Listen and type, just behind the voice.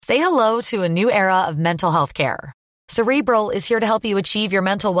Say hello to a new era of mental health care. Cerebral is here to help you achieve your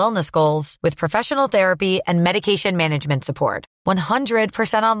mental wellness goals with professional therapy and medication management support.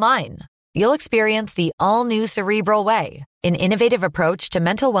 100% online. You'll experience the all-new Cerebral Way, an innovative approach to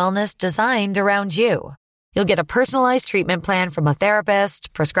mental wellness designed around you. You'll get a personalized treatment plan from a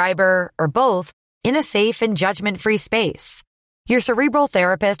therapist, prescriber, or both in a safe and judgment-free space. Your Cerebral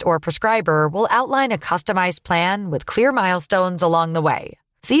therapist or prescriber will outline a customized plan with clear milestones along the way,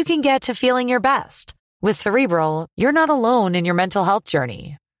 so you can get to feeling your best. With Cerebral, you're not alone in your mental health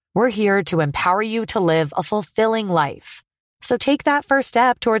journey. We're here to empower you to live a fulfilling life. So take that first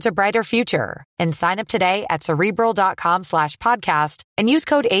step towards a brighter future and sign up today at Cerebral.com/podcast and use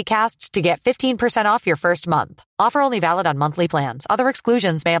code ACAST to get 15% off your first month. Offer only valid on monthly plans. Other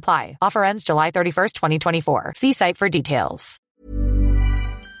exclusions may apply. Offer ends July 31st, 2024. See site for details.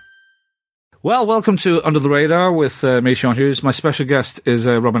 Well, welcome to Under the Radar with me, Sean Hughes. My special guest is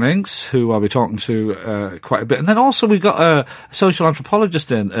Robin Inks, who I'll be talking to quite a bit. And then also we've got a social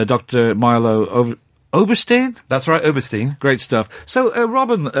anthropologist in, Dr. Milo Oberstein? That's right, Oberstein. Great stuff. So,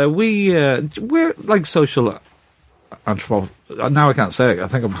 Robin, we're like social anthropologists. Now I can't say it. I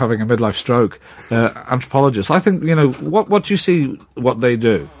think I'm having a midlife stroke. Anthropologists. I think, what you see, what they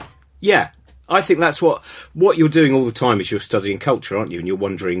do. Yeah. I think that's what you're doing all the time is you're studying culture, aren't you? And you're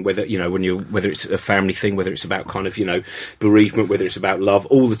wondering whether, whether it's a family thing, whether it's about kind of, bereavement, whether it's about love,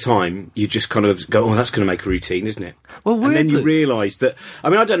 all the time, you just kind of go, oh, that's going to make a routine, isn't it? Well, and then you realise that, I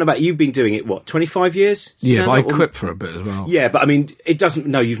don't know about, you've been doing it, 25 years? Yeah, but I quit for a bit as well. Yeah, but it doesn't,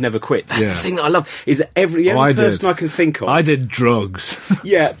 no, you've never quit. That's the thing that I love, is that the only person I can think of. I did drugs.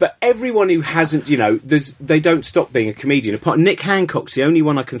 Yeah, but everyone who hasn't, they don't stop being a comedian. Apart Nick Hancock's the only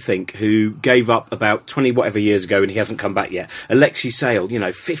one I can think who gave up about 20 whatever years ago and he hasn't come back yet. Alexi Sale,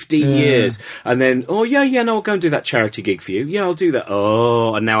 15 years. And then, I'll go and do that charity gig for you. Yeah, I'll do that.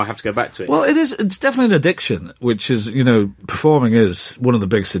 Oh, and now I have to go back to it. Well, it's definitely an addiction, which is, performing is one of the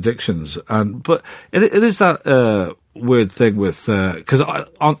biggest addictions. But it is that weird thing with, because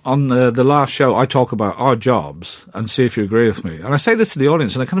on the last show I talk about our jobs and see if you agree with me. And I say this to the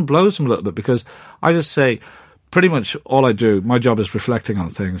audience and it kind of blows them a little bit because I just say, pretty much all I do, my job is reflecting on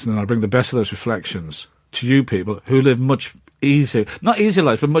things, and then I bring the best of those reflections to you people who live much easier, not easier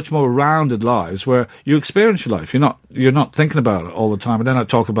lives, but much more rounded lives where you experience your life. You're not thinking about it all the time. And then I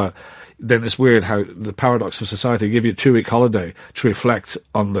talk about then it's weird how the paradox of society give you a 2-week holiday to reflect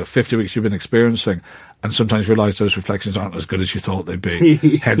on the 50 weeks you've been experiencing, and sometimes realise those reflections aren't as good as you thought they'd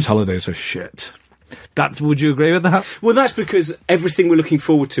be. Hence, holidays are shit. Would you agree with that? Well, that's because everything we're looking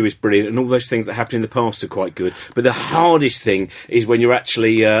forward to is brilliant, and all those things that happened in the past are quite good. But the hardest thing is when you're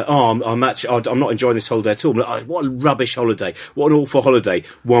actually, I'm not enjoying this holiday at all. What a rubbish holiday! What an awful holiday!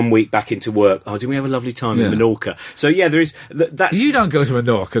 1 week back into work. Oh, did we have a lovely time in Menorca? So yeah, there is. That's you don't go to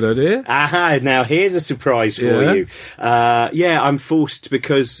Menorca, do you? Now here's a surprise for you. I'm forced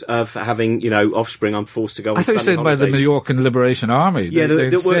because of having offspring. I'm forced to go. I thought you said by the Mallorcan Liberation Army. Yeah, they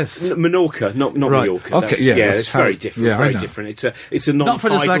insist. Menorca, not right. Mallorca. Okay, it's very different. Yeah, very different. It's a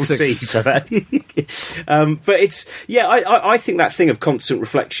non-tidal sea. So that, but it's I think that thing of constant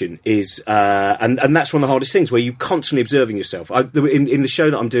reflection is and that's one of the hardest things where you're constantly observing yourself. In the show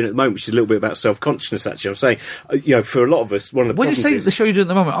that I'm doing at the moment, which is a little bit about self-consciousness. Actually, I'm saying for a lot of us, one of the when you say the show you're doing at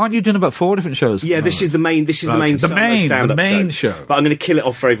the moment, aren't you doing about 4 different shows? Yeah, this is the main. This is the main stand-up show. But I'm going to kill it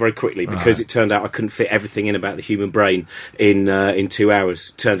off very, very quickly because it turned out I couldn't fit everything in about the human brain in 2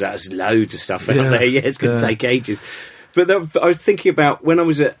 hours. Turns out there's loads of stuff out there. Yeah, it's going to take ages. But I was thinking about when I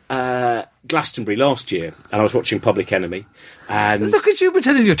was at Glastonbury last year and I was watching Public Enemy. And look at you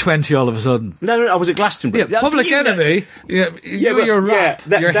pretending you're 20 all of a sudden. No, I was at Glastonbury. Yeah, Public Enemy. You're rap.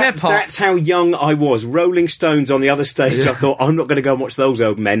 You're hip hop. That's how young I was. Rolling Stones on the other stage. I thought I'm not going to go and watch those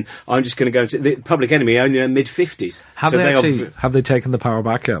old men. I'm just going to go and see the Public Enemy only in their mid-50s. Have they taken the power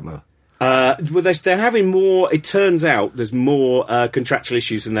back yet, though? Well, they're having more. It turns out there's more contractual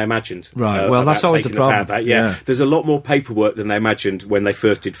issues than they imagined. Right. Well, that's always the problem. Yeah. There's a lot more paperwork than they imagined when they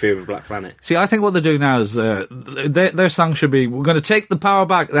first did Fear of a Black Planet. See, I think what they're doing now is their song should be: we're going to take the power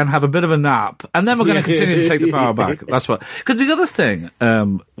back, then have a bit of a nap, and then we're going to continue to take the power back. That's what. Because the other thing,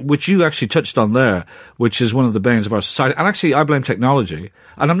 which you actually touched on there, which is one of the banes of our society, and actually I blame technology,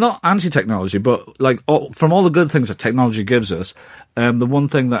 and I'm not anti-technology, but from all the good things that technology gives us, the one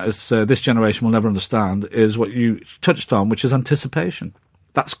thing that is this generation will never understand is what you touched on, which is anticipation.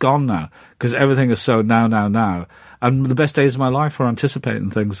 That's gone now, because everything is so now. And the best days of my life were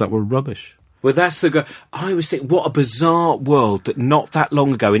anticipating things that were rubbish. Well, that's I was thinking, what a bizarre world that not that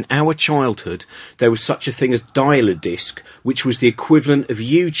long ago, in our childhood, there was such a thing as dial-a-disc, which was the equivalent of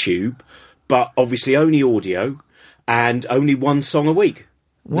YouTube, but obviously only audio, and only one song a week.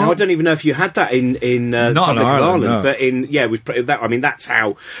 Now, I don't even know if you had that in the Republic of Ireland, no. but I mean, that's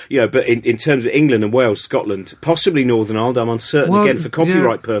how, but in terms of England and Wales, Scotland, possibly Northern Ireland, I'm uncertain again for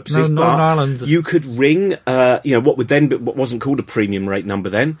copyright purposes, no, but Northern Ireland. You could ring, what wasn't called a premium rate number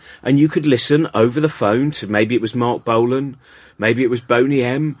then, and you could listen over the phone to, maybe it was Mark Bolan, maybe it was Boney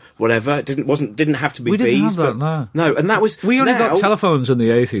M, whatever. It didn't have to be we bees. Didn't have that, no. No, and that was... We only got telephones in the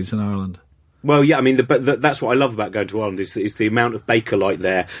 80s in Ireland. Well, yeah, I mean, that's what I love about going to Ireland is the amount of Bakelite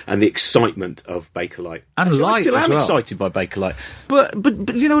there and the excitement of Bakelite. And actually, light I still as am well. excited by Bakelite.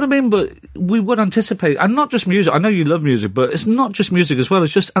 But you know what I mean? But we would anticipate, and not just music. I know you love music, but it's not just music as well.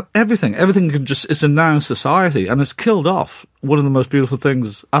 It's just everything. Everything it's a now society, and it's killed off one of the most beautiful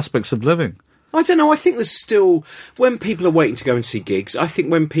aspects of living. I don't know, I think there's still... When people are waiting to go and see gigs, I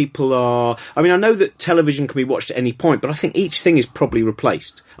think when people are... I mean, I know that television can be watched at any point, but I think each thing is probably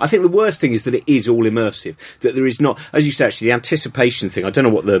replaced. I think the worst thing is that it is all immersive. That there is not... As you say, actually, the anticipation thing, I don't know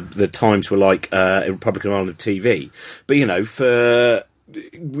what the times were like in Republic of Ireland TV, but, for...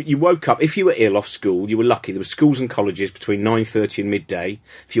 You woke up, if you were ill off school, you were lucky. There were schools and colleges between 9:30 and midday.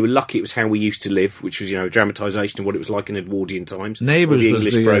 If you were lucky, it was How We Used to Live, which was, a dramatisation of what it was like in Edwardian times. Neighbours the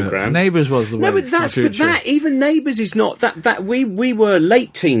English programme. Neighbours was the way. No, but even Neighbours is not that. We were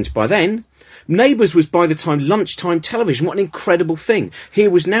late teens by then. Neighbours was by the time lunchtime television. What an incredible thing. Here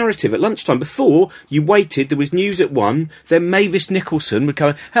was narrative at lunchtime. Before, you waited, there was news at 1, then Mavis Nicholson would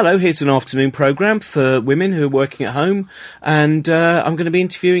go, hello, here's an afternoon programme for women who are working at home, and I'm going to be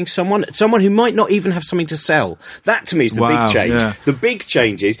interviewing someone who might not even have something to sell. That, to me, is the big change. Yeah. The big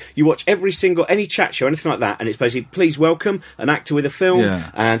change is, you watch any chat show, anything like that, and it's basically, please welcome an actor with a film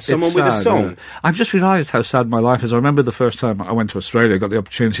and someone with a song. Yeah. I've just realised how sad my life is. I remember the first time I went to Australia, I got the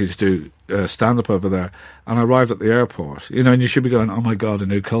opportunity to do stand-up over there, and I arrived at the airport, and you should be going, oh my God, a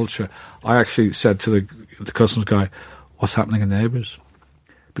new culture. I actually said to the customs guy, what's happening in Neighbours?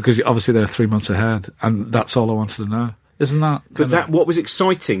 Because obviously they're 3 months ahead, and that's all I wanted to know. Isn't that... But what was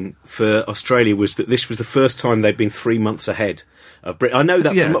exciting for Australia was that this was the first time they'd been 3 months ahead of Britain. I know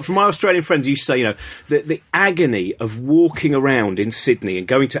that from my Australian friends, you say, the agony of walking around in Sydney and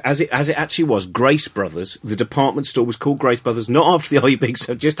going to, as it actually was, Grace Brothers. The department store was called Grace Brothers, not after the IB,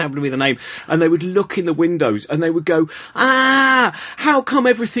 so it just happened to be the name. And they would look in the windows and they would go, how come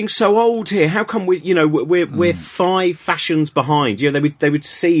everything's so old here? How come we're 5 fashions behind? They would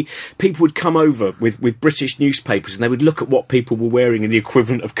see, people would come over with British newspapers and they would look at what people were wearing in the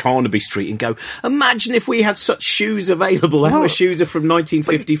equivalent of Carnaby Street and go, imagine if we had such shoes available. Our shoes are from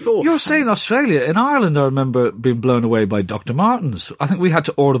 1954. You're saying Australia. In Ireland, I remember being blown away by Dr. Martens. I think we had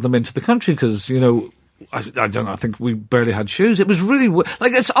to order them into the country because, I don't know, I think we barely had shoes. It was really...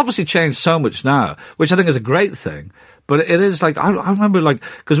 it's obviously changed so much now, which I think is a great thing. But it is I remember,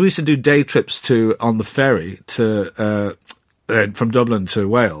 because we used to do day trips on the ferry to from Dublin to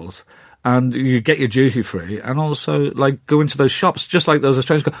Wales, and you get your duty free, and also, go into those shops, just like those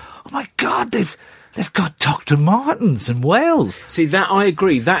Australians go, oh my God, they've got Dr. Martens in Wales. See, that I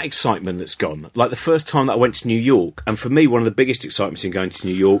agree, that excitement that's gone. Like the first time that I went to New York, and for me, one of the biggest excitements in going to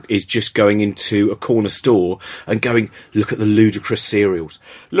New York is just going into a corner store and going, look at the ludicrous cereals.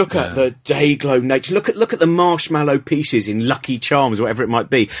 Look at the day-glow nature. Look at the marshmallow pieces in Lucky Charms, whatever it might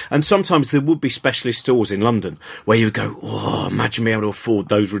be. And sometimes there would be specialist stores in London where you would go, oh, imagine me able to afford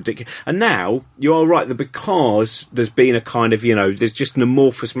those ridiculous... And now, you are right, that because there's been a kind of, there's just an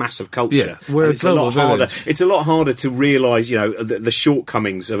amorphous mass of culture. Yeah, where it's a lot harder. It's a lot harder to realise, the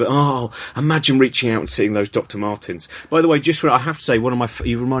shortcomings of it. Oh, imagine reaching out and seeing those Dr. Martens. By the way, I have to say,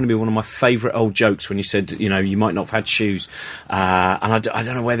 you reminded me of one of my favourite old jokes when you said, you might not have had shoes. And I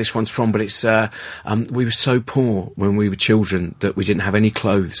don't know where this one's from, but it's, we were so poor when we were children that we didn't have any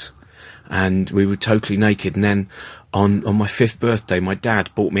clothes. And we were totally naked. And then on my 5th birthday, my dad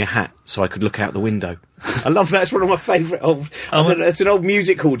bought me a hat so I could look out the window. I love that. It's one of my favourite old... it's an old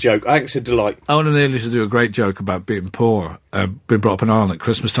music hall joke. I think it's a delight. Owen and Neil used to do a great joke about being poor, being brought up in Ireland at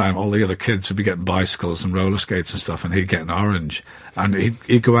Christmas time. All the other kids would be getting bicycles and roller skates and stuff, and he'd get an orange. And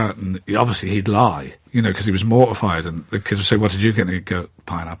he'd go out and, obviously, he'd lie, because he was mortified. And the kids would say, what did you get? And he'd go,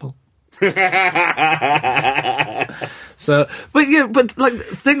 pineapple. So, but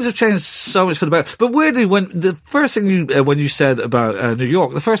things have changed so much for the better. But weirdly, the first thing when you said about New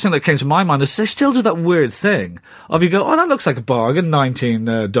York, the first thing that came to my mind is they still do that weird thing of you go, oh, that looks like a bargain,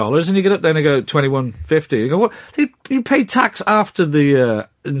 $19, and you get up there and you go $21.50. You go, what? You pay tax after the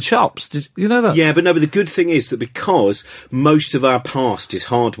in shops. Did you know that? Yeah, but the good thing is that because most of our past is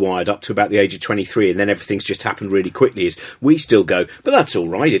hardwired up to about the age of 23, and then everything's just happened really quickly, is we still go, but that's all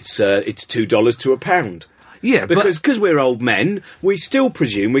right. It's $2 to £1. Yeah, because we're old men, we still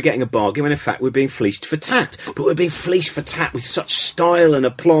presume we're getting a bargain when in fact we're being fleeced for tat. But we're being fleeced for tat with such style and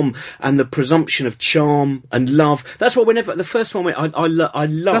aplomb and the presumption of charm and love. That's why whenever the first one I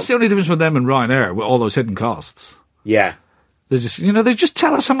love. That's the only difference with them and Ryanair, with all those hidden costs. Yeah. They just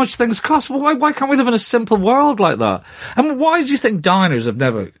tell us how much things cost. Well, why can't we live in a simple world like that? I mean, why do you think diners have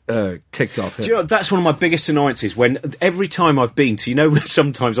never kicked off here? Do you know, that's one of my biggest annoyances when every time I've been to,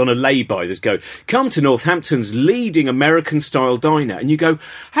 sometimes on a lay-by, there's come to Northampton's leading American-style diner, and you go,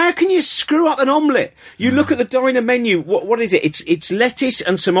 how can you screw up an omelette? You look at the diner menu, what is it? It's lettuce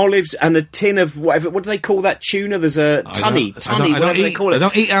and some olives and a tin of whatever, what do they call that tuna? There's a tunny, whatever they call it. I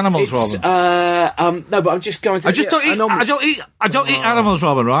don't eat animals, Robin. No, but I'm just going through... I don't eat animals,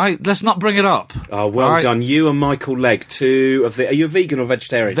 Robin, right? Let's not bring it up. Oh, well done. You and Michael Legg, two of the... Are you a vegan or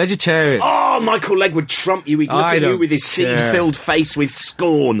vegetarian? Vegetarian. Oh, Michael Legg would trump you. He'd look at you with his seed-filled face with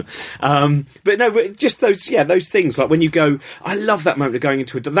scorn. But no, just those things. Like when you go... I love that moment of going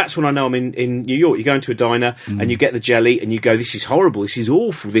into a... That's when I know I'm in New York. You go into a diner and you get the jelly and you go, this is horrible, this is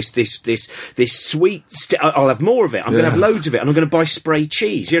awful, this sweet... I'll have more of it. I'm going to have loads of it and I'm going to buy spray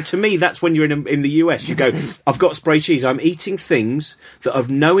cheese. To me, that's when you're in the US. You go, I've got spray cheese. I'm eating things that have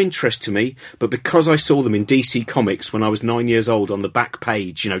no interest to me, but because I saw them in DC Comics when I was 9 years old on the back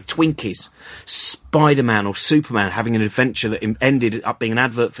page, Twinkies, Spider-Man or Superman having an adventure that ended up being an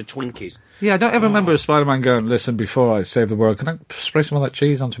advert for Twinkies. Yeah, I don't ever remember Spider-Man going, listen, before I save the world, can I spray some of that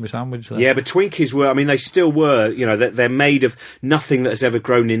cheese onto my sandwich there? Yeah, but Twinkies were, they still were, they're made of nothing that has ever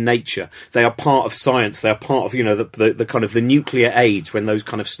grown in nature. They are part of science. They are part of, the kind of the nuclear age when those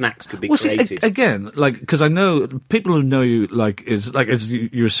kind of snacks could be created. See, again, because I know people who know you, as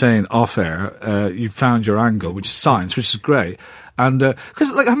you were saying off air, you found your angle, which is science, which is great. And, because,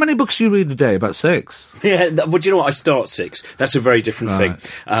 how many books do you read a day? About 6? Yeah, well, do you know what? I start 6. That's a very different thing.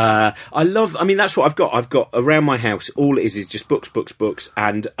 That's what I've got. I've got, around my house, all it is just books,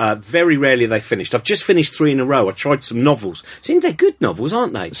 and very rarely are they finished. I've just finished 3 in a row. I tried some novels. See, they're good novels,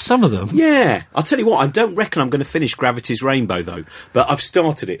 aren't they? Some of them. Yeah. I'll tell you what, I don't reckon I'm going to finish Gravity's Rainbow, though, but I've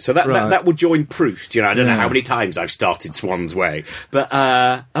started it. So that will join Proust. I don't know how many times I've started Swan's Way. But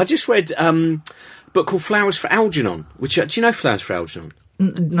I just read... book called Flowers for Algernon, which, do you know Flowers for Algernon?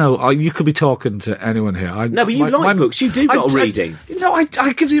 No, you could be talking to anyone here. No, but you like books. You do got a reading.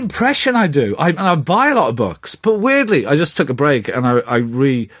 I give the impression I do. I buy a lot of books, but weirdly, I just took a break and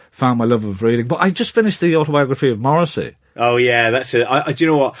I found my love of reading. But I just finished the autobiography of Morrissey. Oh, yeah, that's it. Do you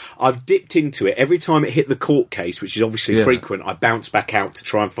know what? I've dipped into it. Every time it hit the court case, which is obviously frequent, I bounce back out to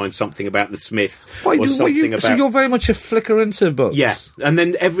try and find something about the Smiths So you're very much a flicker into books? Yeah, and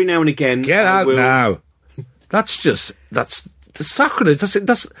then every now and again... Get out now. That's sacrilege.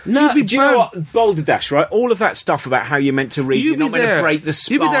 No, do you know what? Boulder Dash, right? All of that stuff about how you're meant to read, you're not meant to break the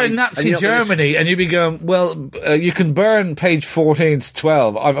spine. You'd be there in Nazi Germany and you'd be going, well, you can burn page 14 to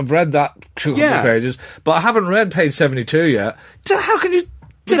 12. I've read that 200 pages, but I haven't read page 72 yet. How can you...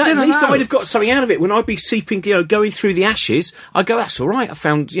 At least I'd have got something out of it. When I'd be seeping, going through the ashes, I'd go, that's all right, I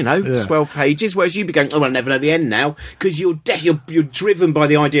found, 12 pages, whereas you'd be going, oh, I'll never know the end now, because you're driven by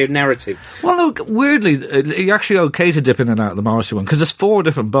the idea of narrative. Well, look, weirdly, you're actually okay to dip in and out of the Morrissey one, because there's 4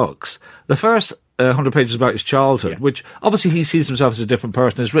 different books. The first 100 pages about his childhood, which obviously he sees himself as a different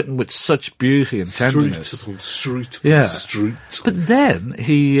person, is written with such beauty and tenderness. Street. But then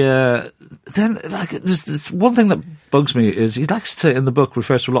there's one thing that bugs me is he likes to, in the book,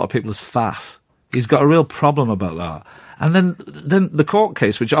 refers to a lot of people as fat. He's got a real problem about that. And then the court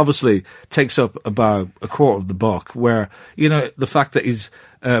case, which obviously takes up about a quarter of the book, where, the fact that he's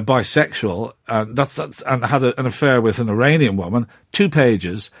bisexual, and and had an affair with an Iranian woman, 2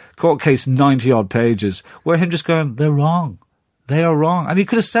 pages, court case 90-odd pages, where him just going, they're wrong. They are wrong. And he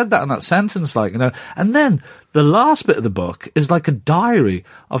could have said that in that sentence, And then the last bit of the book is like a diary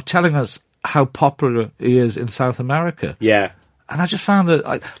of telling us how popular he is in South America. Yeah. And I just found it,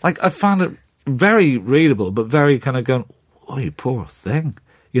 I found it very readable, but very kind of going, oh, you poor thing.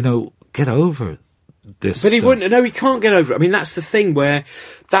 Get over this. But he wouldn't. No, he can't get over it. I mean, that's the thing where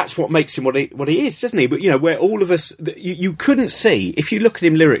that's what makes him what he is, doesn't he? But, where all of us, you couldn't see, if you look at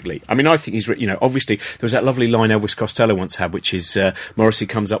him lyrically, I mean, I think he's, obviously, there was that lovely line Elvis Costello once had, which is, Morrissey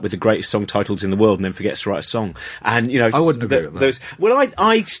comes up with the greatest song titles in the world and then forgets to write a song. And, I wouldn't agree with that. Well,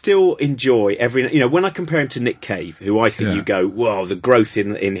 I still enjoy when I compare him to Nick Cave, who I think you go, wow, the growth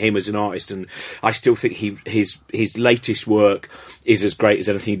in him as an artist, and I still think his latest work is as great as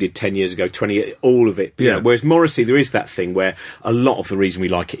anything he did 10 years ago, 20, all of it. Whereas Morrissey, there is that thing where a lot of the reason we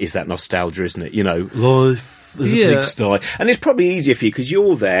like it is that nostalgia, isn't it? Life there's a big sty. And it's probably easier for you because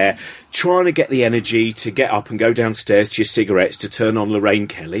you're there trying to get the energy to get up and go downstairs to your cigarettes to turn on Lorraine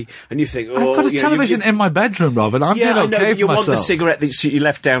Kelly, and you think, I've got a television in my bedroom, Robin. I'm doing okay for you myself. Want the cigarette that you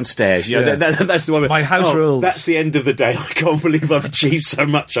left downstairs. You know, that's the one. My house rules. That's the end of the day. I can't believe I've achieved so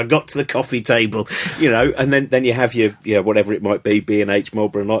much. I got to the coffee table, you know, and then you have your whatever it might be, B&H,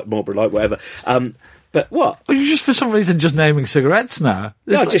 Marlboro Light, whatever. But what? Well, you're just for some reason just naming cigarettes now.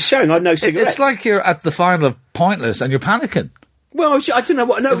 No, just showing I know cigarettes. It's like you're at the final of Pointless and you're panicking. Well, I don't know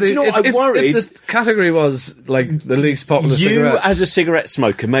what. No, do you know what? I'm worried. If the category was like the least popular cigarette, you as a cigarette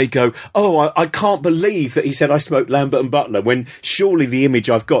smoker may go, "Oh, I can't believe that he said I smoked Lambert and Butler." When surely the image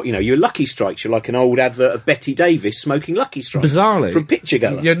I've got, you know, you're Lucky Strikes. You're like an old advert of Betty Davis smoking Lucky Strikes. Bizarrely, from Picture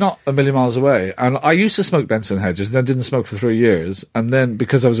Goer. You're not a million miles away. And I used to smoke Benson Hedges, and then didn't smoke for 3 years, and then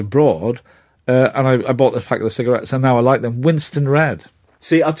because I was abroad, and I bought this packet of cigarettes, and now I like them. Winston Red.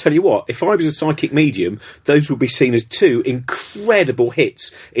 See, I'll tell you what, if I was a psychic medium, those would be seen as two incredible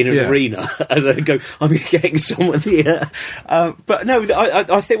hits in an arena. As I go, I'm getting someone here. But no,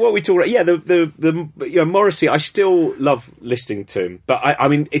 I think what we talk about, Morrissey, I still love listening to him. But I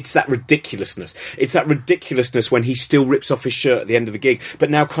mean, it's that ridiculousness. It's that ridiculousness when he still rips off his shirt at the end of a gig, but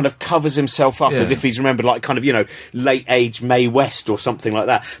now kind of covers himself up as if he's remembered, like kind of, you know, late age Mae West or something like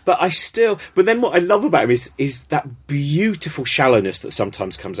that. But then what I love about him is that beautiful shallowness that sometimes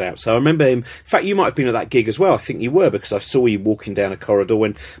comes out. So I remember him. In fact, you might have been at that gig as well. I think you were, because I saw you walking down a corridor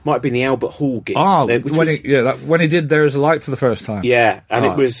when might have been the Albert Hall gig. Oh, when he did "There Is a Light" for the first time. Yeah, and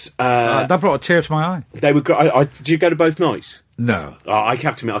it was that brought a tear to my eye. They were. Did you go to both nights? No. I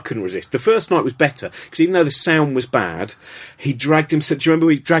have to admit, I couldn't resist. The first night was better, because even though the sound was bad, he dragged himself... Do you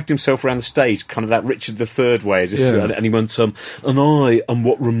remember he dragged himself around the stage, kind of that Richard III way, as if and he went, and I am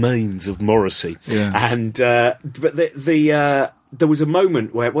what remains of Morrissey. Yeah. And, but there was a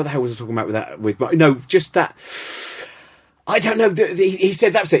moment where... What the hell was I talking about with that? No, just that... I don't know. He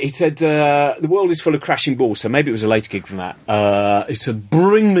said that was it. He said the world is full of crashing balls. So maybe it was a later gig than that. He said,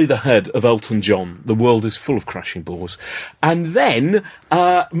 "Bring me the head of Elton John. The world is full of crashing balls." And then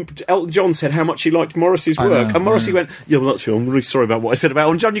Elton John said how much he liked Morrissey's work, and Morrissey went, "Yeah, well, that's true. I'm really sorry about what I said about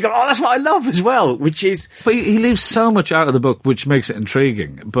Elton John." You go, "Oh, that's what I love as well," which is. But he leaves so much out of the book, which makes it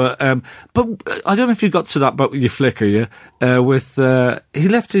intriguing. But I don't know if you got to that book with your flicker, he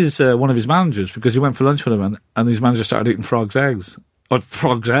left his one of his managers because he went for lunch with him, and his manager started eating frog's eggs. Or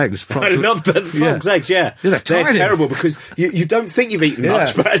frog's eggs. I love the frog's eggs, yeah. They're terrible because you don't think you've eaten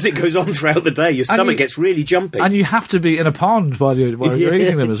much, but as it goes on throughout the day, your stomach gets really jumpy. And you have to be in a pond while you're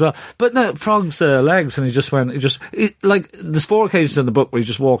eating them as well. But no, frog's legs, and there's 4 occasions in the book where he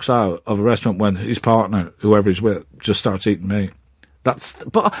just walks out of a restaurant when his partner, whoever he's with, just starts eating meat. But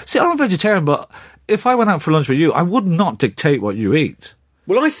see, I'm a vegetarian, but if I went out for lunch with you, I would not dictate what you eat.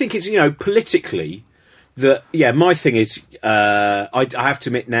 Well, I think it's, politically... my thing is, I have to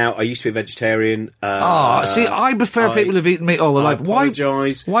admit now, I used to be a vegetarian. I prefer people who've eaten meat all their life. Why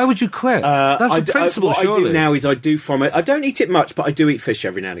would you quit? That's the principle, what surely. I do now is I don't eat it much, but I do eat fish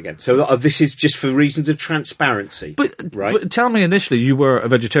every now and again. So this is just for reasons of transparency. But tell me, initially, you were a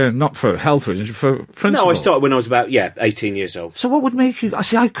vegetarian, not for health reasons, for principle. No, I started when I was about, 18 years old. So what would make you...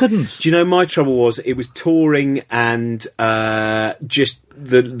 I couldn't. Do you know, my trouble was, it was touring and just...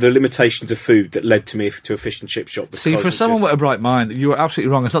 The limitations of food that led to me to a fish and chip shop. See, for someone with a bright mind, you were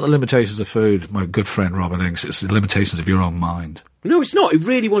absolutely wrong. It's not the limitations of food, my good friend Robin Inks. It's the limitations of your own mind. No, it's not. It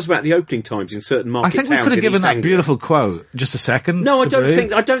really was about the opening times in certain market towns. I think we could have given that beautiful quote just a second. No, I don't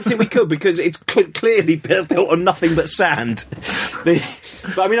think we could, because it's clearly built on nothing but sand. But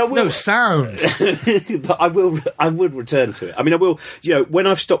I mean, I will. No sound. But I would return to it. I mean, I will. When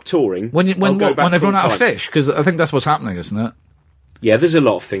I've stopped touring, when they've run out of fish, because I think that's what's happening, isn't it? Yeah, there's a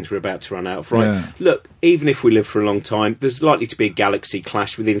lot of things we're about to run out of, right? Yeah. Look, even if we live for a long time, there's likely to be a galaxy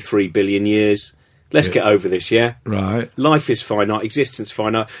clash within 3 billion years. Let's get over this, yeah? Right. Life is finite, existence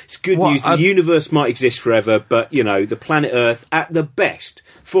finite. It's good news. The universe might exist forever, but, the planet Earth, at the best,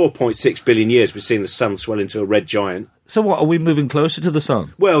 4.6 billion years, we've seen the sun swell into a red giant. So what, are we moving closer to the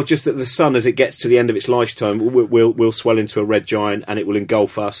sun? Well, just that the sun, as it gets to the end of its lifetime, will swell into a red giant, and it will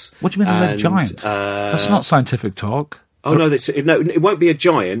engulf us. What do you mean a red giant? That's not scientific talk. Oh, no, it won't be a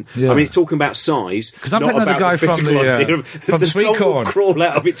giant. Yeah. I mean, it's talking about size. Because I'm thinking of the guy from the Sweet Corn. Will crawl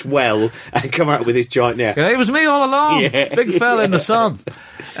out of its well and come out with his giant neck. Yeah, it was me all along. Yeah. Big fella in the sun.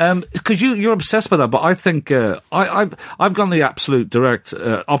 Because you're obsessed with that, but I think I've gone the absolute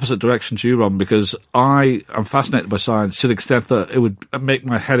opposite direction to you, Ron, because I am fascinated by science to the extent that it would make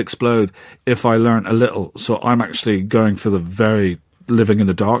my head explode if I learned a little. So I'm actually going for the very living in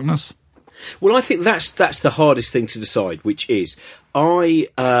the darkness. Well, I think that's the hardest thing to decide, which is I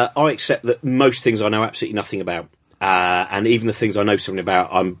accept that most things I know absolutely nothing about. And even the things I know something about,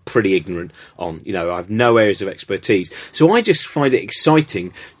 I'm pretty ignorant on. You know, I have no areas of expertise. So I just find it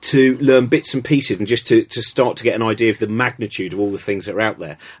exciting to learn bits and pieces and just to start to get an idea of the magnitude of all the things that are out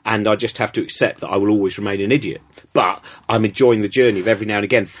there. And I just have to accept that I will always remain an idiot. But I'm enjoying the journey of every now and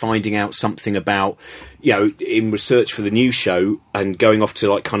again finding out something about, you know, in research for the new show and going off to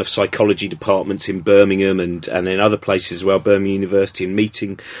like kind of psychology departments in Birmingham and in other places as well, Birmingham University, and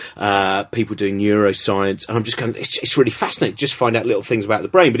meeting people doing neuroscience. And I'm just going, it's really fascinating to just find out little things about the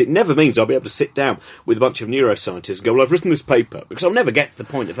brain, but it never means I'll be able to sit down with a bunch of neuroscientists and go, well, I've written this paper, because I'll never get to the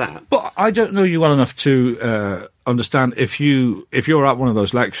point of that. But I don't know you well enough to understand if you're at one of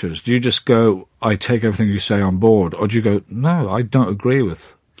those lectures, do you just go, I take everything you say on board, or do you go, no, I don't agree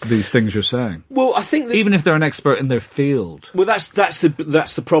with these things you're saying? Well, I think that even if they're an expert in their field. Well, that's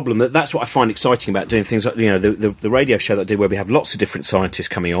the problem. That's what I find exciting about doing things like, you know, the radio show that I do, where we have lots of different scientists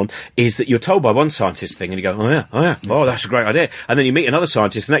coming on, is that you're told by one scientist thing and you go, oh, that's a great idea, and then you meet another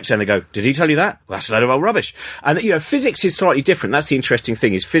scientist the next day and they go, did he tell you that? Well, that's a load of old rubbish. And you know, physics is slightly different. That's the interesting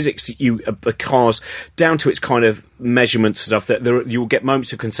thing, is physics, because down to its kind of measurements and stuff, that you will get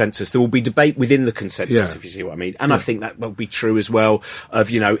moments of consensus. There will be debate within the consensus, if you see what I mean. And I think that will be true as well of,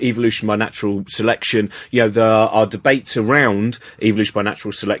 you know, evolution by natural selection. You know, there are debates around evolution by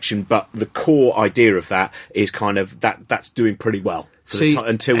natural selection, but the core idea of that is kind of that's doing pretty well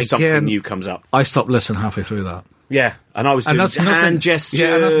until again, something new comes up. I stopped listening halfway through that. Yeah, and I was doing hand gestures.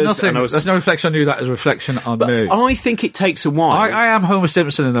 Yeah, and that's nothing. There's no reflection on you. That is a reflection on me. I think it takes a while. I am Homer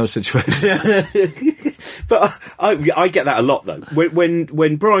Simpson in those situations. But I get that a lot, though.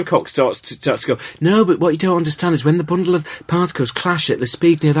 When Brian Cox starts to go, no, but what you don't understand is when the bundle of particles clash at the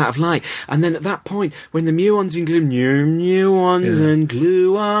speed near that of light, and then at that point, when the muons and muons and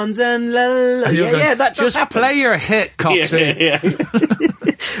gluons and la la la, that just happen. Play your hit, Cox. Yeah.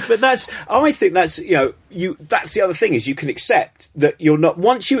 But I think that's, you know, that's the other thing, is you can accept that you're not,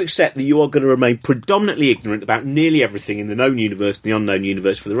 once you accept that you are going to remain predominantly ignorant about nearly everything in the known universe and the unknown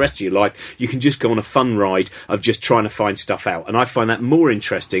universe for the rest of your life, you can just go on a fun ride of just trying to find stuff out. And I find that more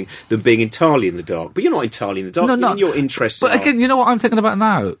interesting than being entirely in the dark. But you're not entirely in the dark. No. Your interests But again, you know what I'm thinking about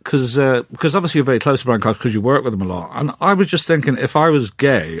now? Because obviously you're very close to Brian Cox because you work with him a lot. And I was just thinking, if I was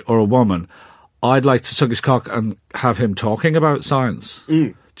gay or a woman, I'd like to suck his cock and have him talking about science.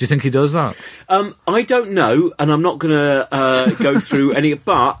 Do you think he does that? I don't know, and I'm not going to go through any,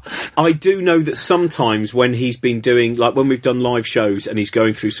 but I do know that sometimes when he's been doing, like when we've done live shows and he's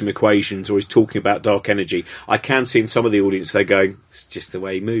going through some equations or he's talking about dark energy, I can see in some of the audience they're going, it's just the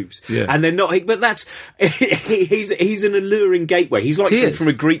way he moves. Yeah. And they're not, but that's, he's an alluring gateway. He's like something from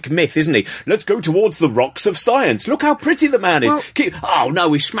a Greek myth, isn't he? Let's go towards the rocks of science. Look how pretty the man is. Oh no,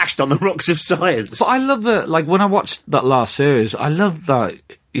 we smashed on the rocks of science. But I love that, like when I watched that last series, I love that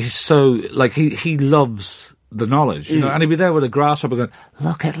he's so, like, he loves the knowledge, you know, and he'd be there with a grasshopper going,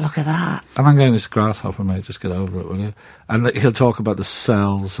 look at that. And I'm going, this grasshopper, mate, just get over it, will you? And like, he'll talk about the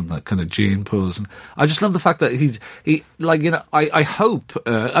cells and that kind of gene pools. And I just love the fact that he like, you know, I hope,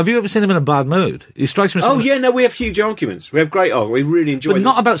 have you ever seen him in a bad mood? He strikes me as... we have huge arguments. We have great arguments. We really enjoy But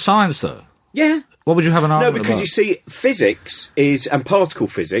not about science, though. Yeah. What would you have an argument about? No, because you see, physics and particle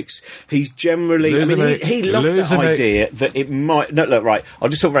physics, he's generally... he loved the idea that it might... No, look, right, I'll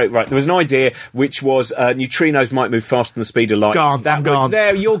just talk very... Right, there was an idea which was neutrinos might move faster than the speed of light. I'm gone.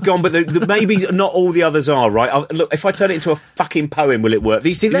 There, you're gone, but maybe not all the others are, right? Look, if I turn it into a fucking poem, will it work? Do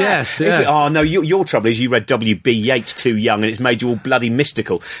you see that? Yes. Oh, no, your trouble is you read W.B. Yeats too young and it's made you all bloody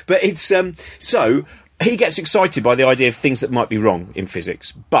mystical. But it's... So... He gets excited by the idea of things that might be wrong in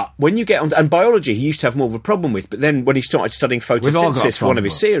physics. But when you get on... And biology, he used to have more of a problem with. But then when he started studying photosynthesis for one of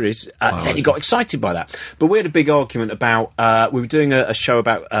his series, then he got excited by that. But we had a big argument about... we were doing a show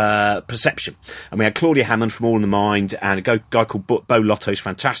about perception. And we had Claudia Hammond from All in the Mind and a guy called Bo Lotto's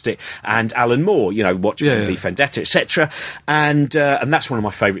fantastic. And Alan Moore, you know, watching V Vendetta, etc. And that's one of my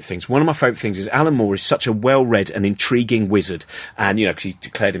favourite things. One of my favourite things is Alan Moore is such a well-read and intriguing wizard. And, you know, because he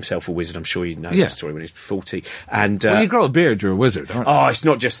declared himself a wizard. I'm sure you know that story when he's 40. And when you grow a beard, you're a wizard, aren't you? Oh, it's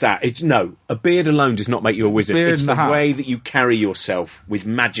not just that. A beard alone does not make you a wizard. It's the way that you carry yourself with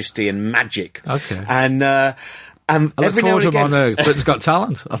majesty and magic. Okay. And I look forward to him on Britain's Got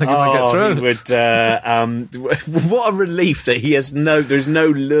Talent. I think he might get through. What a relief that there's no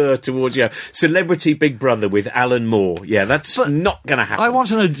lure towards Celebrity Big Brother with Alan Moore. Yeah, that's not going to happen. I want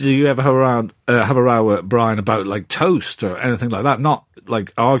to know, do you ever have a row with Brian about like toast or anything like that? Not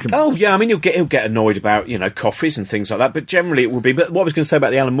like arguments. Oh yeah, I mean he'll get annoyed about coffees and things like that, but generally it will be. But what I was going to say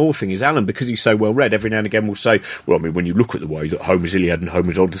about the Alan Moore thing is Alan, because he's so well read, every now and again will say, well, I mean when you look at the way that Homer's Iliad and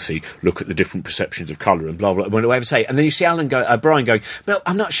Homer's Odyssey look at the different perceptions of colour and blah blah. Whatever say, and then you see Alan Brian going, well,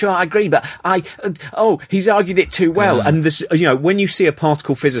 I'm not sure I agree, but he's argued it too well. And this, when you see a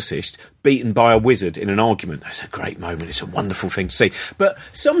particle physicist beaten by a wizard in an argument, that's a great moment. It's a wonderful thing to see. But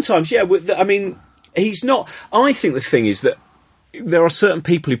sometimes, I mean, he's not. I think the thing is that there are certain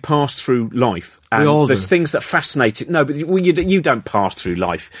people who pass through life, and there's things that fascinate it. No, but you don't pass through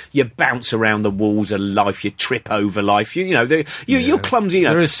life. You bounce around the walls of life. You trip over life. You're clumsy.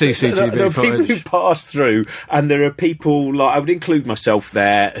 There is CCTV there are people who pass through, and there are people like I would include myself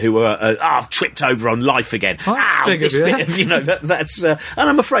there who are I've tripped over on life again. This bit of that's and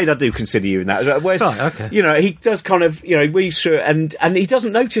I'm afraid I do consider you in that. Whereas, he does kind of weave through it, and he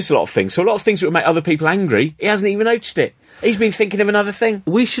doesn't notice a lot of things. So a lot of things that would make other people angry, he hasn't even noticed it. He's been thinking of another thing.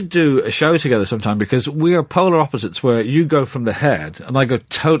 We should do a show together sometime, because we are polar opposites, where you go from the head and I go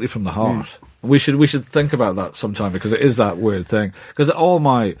totally from the heart. We should think about that sometime, because it is that weird thing. Because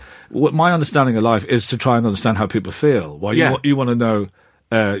my understanding of life is to try and understand how people feel. While you want to know.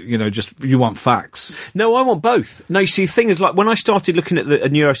 You want facts. No, I want both. No, you see, the thing is, like, when I started looking at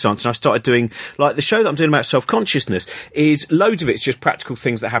neuroscience and I started doing, like, the show that I'm doing about self-consciousness, is loads of it's just practical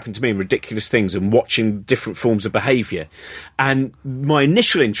things that happen to me and ridiculous things and watching different forms of behaviour. And my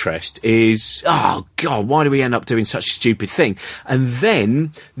initial interest is, oh, God, why do we end up doing such a stupid thing? And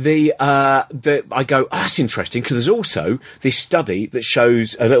then I go, that's interesting, because there's also this study that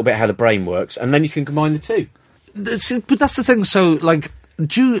shows a little bit how the brain works, and then you can combine the two. But that's the thing, so, like,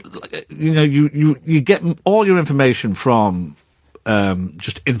 you get all your information from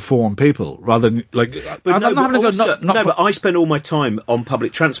just informed people rather than but I spend all my time on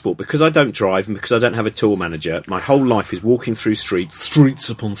public transport because I don't drive and because I don't have a tour manager. My whole life is walking through streets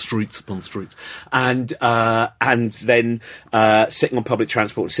upon streets, and then sitting on public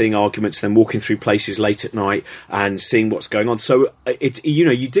transport and seeing arguments, then walking through places late at night and seeing what's going on. So it's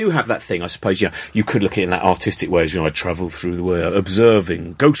you do have that thing, I suppose. You could look at it in that artistic way, as I travel through the world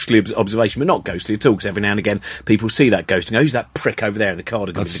observing, ghostly observation, but not ghostly at all, because every now and again people see that ghost and go, who's that prick over there in the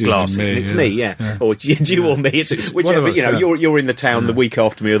cardigan with the glasses? It's me, yeah. Or it's you or me. It's whichever. You're in the town the week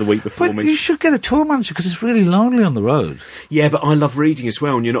after me or the week before me. You should get a tour manager, because it's really lonely on the road. Yeah, but I love reading as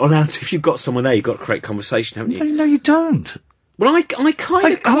well, and you're not allowed to. If you've got someone there, you've got to create conversation, haven't you? No, you don't. Well, I kind of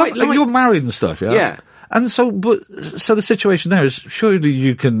quite like... You're married and stuff, yeah? Yeah. And so the situation there is, surely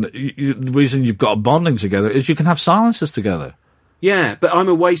you can... the reason you've got a bonding together is you can have silences together. Yeah, but I'm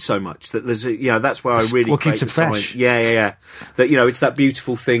away so much that there's that's where I really what keeps it fresh. Yeah. That it's that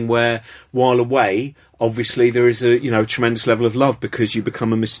beautiful thing where while away, obviously there is a tremendous level of love, because you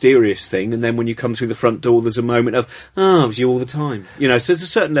become a mysterious thing, and then when you come through the front door, there's a moment of it was you all the time. So there's a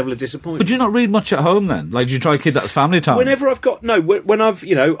certain level of disappointment. But do you not read much at home then? Like, do you try to keep that as family time? Whenever I've got when I've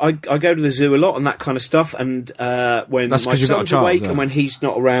I go to the zoo a lot and that kind of stuff, and when my son's awake and when he's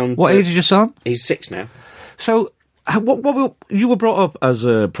not around. What age is your son? He's 6 now. So. You were brought up as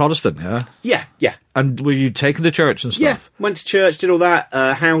a Protestant, yeah? Yeah. And were you taken to church and stuff? Yeah, went to church, did all that.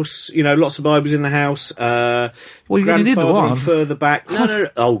 House, lots of Bibles in the house. Well, you need the one. Further back. No.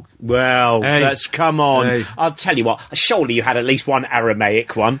 Oh, well, let's come on. Hey. I'll tell you what, surely you had at least one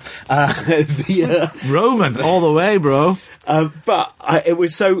Aramaic one. Roman, all the way, bro. But it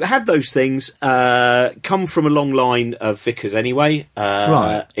was had those things come from a long line of vicars anyway,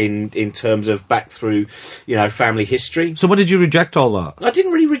 right. in terms of back through family history. So when did you reject all that? I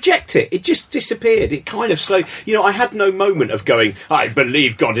didn't really reject it. It just disappeared. It kind of slowly. I had no moment of going, I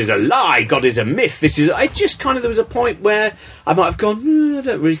believe God is a lie, God is a myth. It just kind of, there was a point where I might have gone, I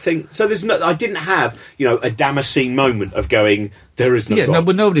don't really think so. I didn't have a Damascene moment of going, there is no God. No,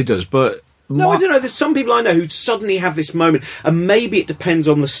 but nobody does. But no, I don't know. There's some people I know who suddenly have this moment, and maybe it depends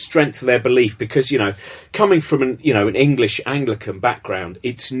on the strength of their belief, because, coming from an English Anglican background,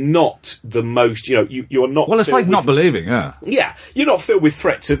 it's not the most, you're not... Well, it's like not believing, yeah. Yeah, you're not filled with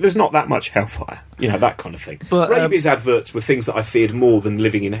threats. There's not that much hellfire, that kind of thing. But rabies adverts were things that I feared more than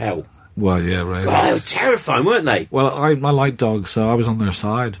living in hell. Well, yeah, rabies. God, they were terrifying, weren't they? Well, I like dogs, so I was on their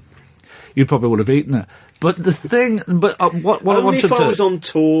side. You probably would have eaten it. But the thing, what I wanted to... Only if I was on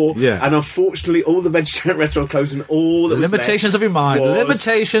tour, and unfortunately all the vegetarian restaurants closed, and all that was limitations of your mind,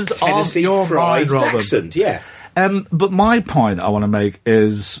 limitations of your mind, Robin. Dachshund, yeah. But my point I want to make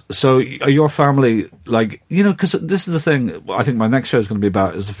is, so your family, because this is the thing I think my next show is going to be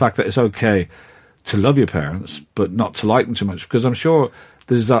about, is the fact that it's okay to love your parents, but not to like them too much, because I'm sure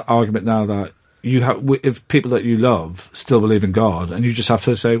there's that argument now that you have, if people that you love still believe in God, and you just have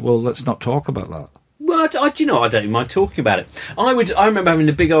to say, well, let's not talk about that. Well, do you know, I don't even mind talking about it. I remember having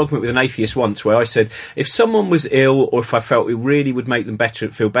a big argument with an atheist once where I said, if someone was ill or if I felt it really would make them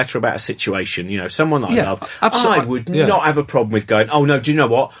feel better about a situation, you know, someone that I love, absolutely. I would not have a problem with going, oh, no, do you know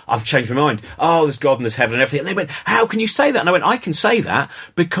what? I've changed my mind. Oh, there's God and there's heaven and everything. And they went, how can you say that? And I went, I can say that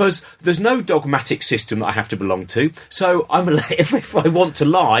because there's no dogmatic system that I have to belong to. So if I want to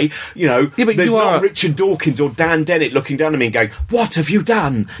lie, you know, there's not Richard Dawkins or Dan Dennett looking down at me and going, what have you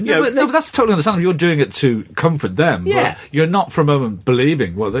done? But that's totally understandable. You're doing it to comfort them. Yeah. But you're not for a moment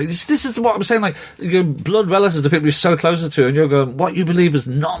believing this is what I'm saying. Like, your blood relatives, the people you're so close to, and you're going, what you believe is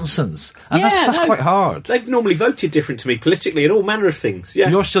nonsense. And that's quite hard. They've normally voted different to me politically and all manner of things. Yeah.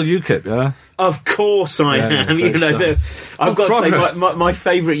 You're still UKIP, yeah? Of course I am. You know, I've got to say my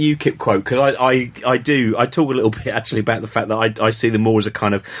favourite UKIP quote, because I talk a little bit actually about the fact that I see them more as a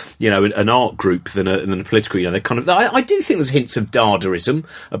kind of, you know, an art group than a political. You know, they kind of. I do think there's hints of Dadaism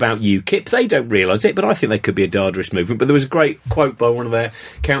about UKIP. They don't realise it, but I think they could be a Dadaist movement. But there was a great quote by one of their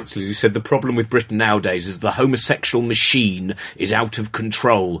councillors who said the problem with Britain nowadays is the homosexual machine is out of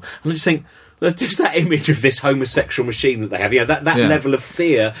control. And I just think, just that image of this homosexual machine that they have, you know, that level of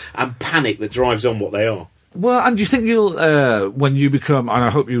fear and panic that drives on what they are. Well, and do you think you'll, when you become, and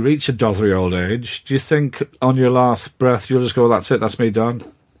I hope you reach a dothery old age, do you think on your last breath you'll just go, that's it, that's me done?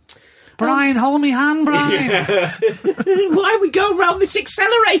 Brian, hold me hand, Brian. Yeah. Why we go round this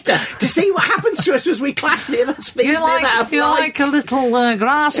accelerator to see what happens to us as we clash near that speed? You're like a little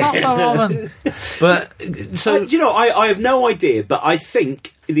grasshopper, Robin. But so, do you know, I have no idea, but I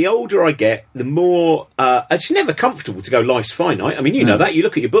think the older I get, the more it's never comfortable to go, life's finite. I mean, you know that. You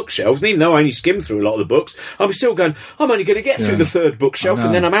look at your bookshelves, and even though I only skim through a lot of the books, I'm still going, I'm only going to get through the third bookshelf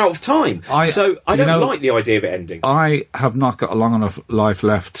and then I'm out of time. So I don't like the idea of it ending. I have not got a long enough life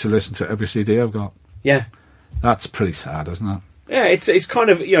left to listen to every CD I've got. Yeah. That's pretty sad, isn't it? Yeah, it's kind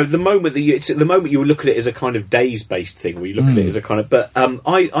of, you know, the moment you look at it as a kind of days-based thing, or you look at it as a kind of. But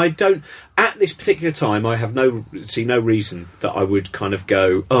I don't, at this particular time, I have see no reason that I would kind of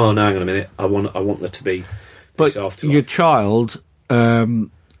go, oh no, hang on a minute, I want there to be. But your child,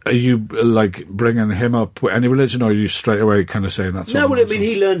 are you like bringing him up with any religion, or are you straight away kind of saying that's? No, well, I mean,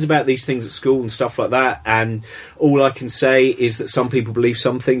 he learns about these things at school and stuff like that, and all I can say is that some people believe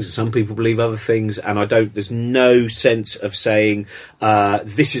some things and some people believe other things, and there's no sense of saying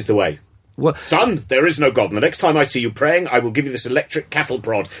this is the way. Well, son, there is no God, and the next time I see you praying, I will give you this electric cattle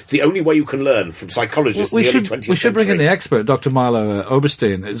prod. It's the only way you can learn from psychologists in the early 20th century. We should bring in the expert, Dr. Milo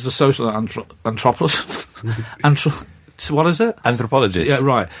Oberstein. It's a social anthropologist. What is it? Anthropologist. Yeah,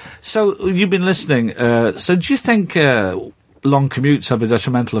 right. So you've been listening. So do you think long commutes have a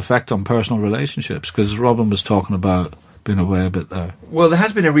detrimental effect on personal relationships? Because Robin was talking about being away a bit there. Well, there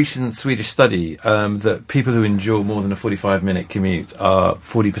has been a recent Swedish study that people who endure more than a 45-minute commute are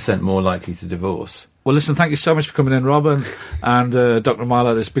 40% more likely to divorce. Well, listen, thank you so much for coming in, Robin, and Dr.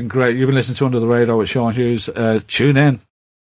 Milo. It's been great. You've been listening to Under the Radar with Sean Hughes. Tune in.